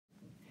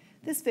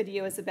This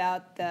video is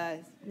about the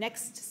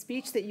next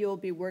speech that you'll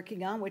be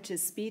working on, which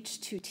is speech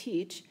to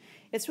teach.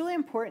 It's really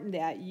important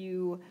that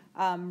you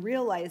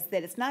realize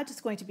that it's not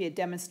just going to be a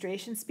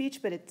demonstration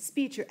speech, but it's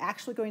speech you're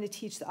actually going to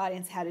teach the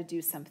audience how to do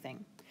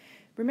something.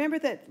 Remember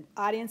that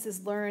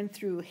audiences learn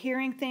through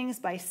hearing things,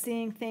 by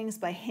seeing things,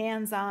 by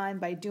hands-on,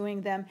 by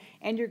doing them,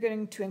 and you're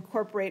going to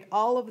incorporate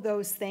all of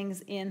those things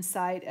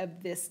inside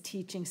of this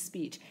teaching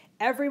speech.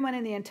 Everyone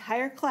in the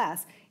entire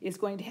class is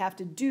going to have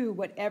to do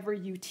whatever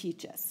you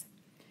teach us.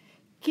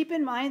 Keep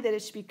in mind that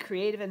it should be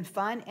creative and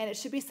fun, and it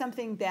should be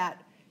something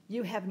that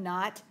you have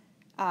not,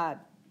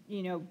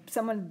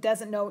 someone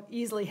doesn't know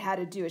easily how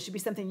to do. It should be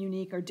something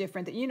unique or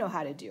different that you know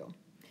how to do.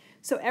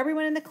 So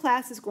everyone in the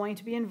class is going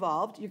to be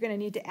involved. You're going to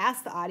need to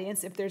ask the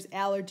audience if there's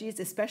allergies,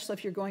 especially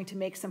if you're going to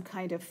make some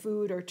kind of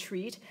food or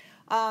treat.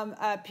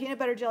 A peanut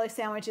butter jelly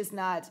sandwich is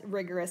not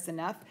rigorous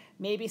enough.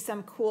 Maybe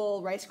some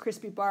cool Rice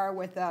Krispie bar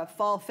with a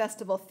fall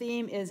festival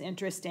theme is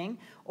interesting.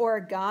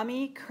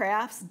 Origami,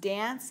 crafts,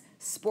 dance,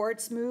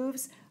 sports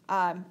moves,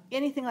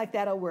 anything like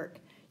that will work.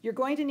 You're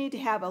going to need to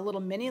have a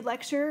little mini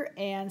lecture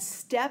and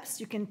steps.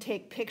 You can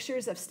take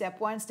pictures of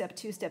step 1, step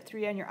 2, step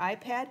 3 on your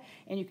iPad,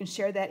 and you can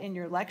share that in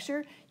your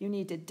lecture. You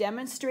need to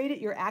demonstrate it.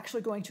 You're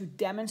actually going to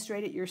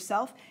demonstrate it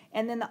yourself.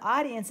 And then the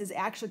audience is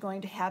actually going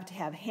to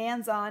have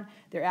hands-on.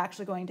 They're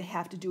actually going to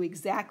have to do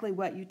exactly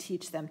what you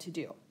teach them to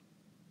do.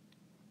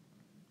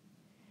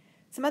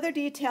 Some other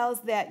details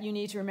that you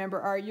need to remember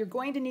are you're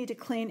going to need to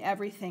clean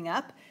everything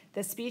up.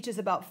 The speech is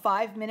about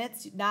 5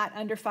 minutes, not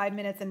under 5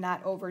 minutes and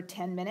not over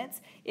 10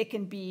 minutes. It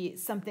can be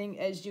something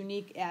as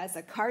unique as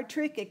a card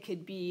trick. It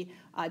could be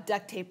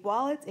duct tape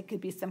wallets. It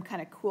could be some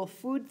kind of cool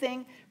food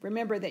thing.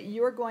 Remember that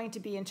you're going to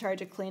be in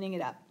charge of cleaning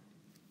it up.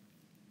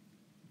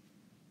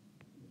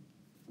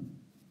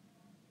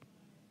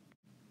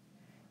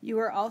 You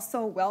are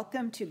also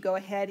welcome to go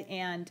ahead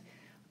and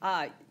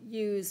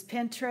use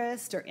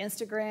Pinterest or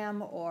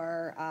Instagram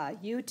or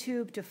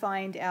YouTube to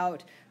find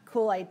out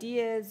cool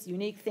ideas,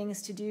 unique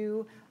things to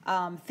do.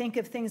 Think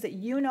of things that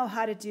you know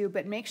how to do,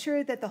 but make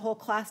sure that the whole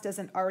class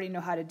doesn't already know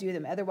how to do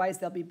them. Otherwise,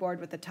 they'll be bored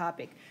with the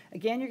topic.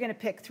 Again, you're going to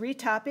pick 3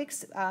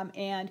 topics,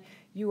 and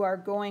you are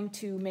going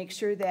to make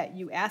sure that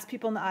you ask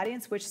people in the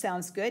audience which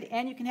sounds good,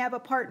 and you can have a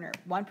partner,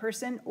 1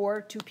 person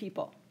or 2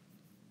 people.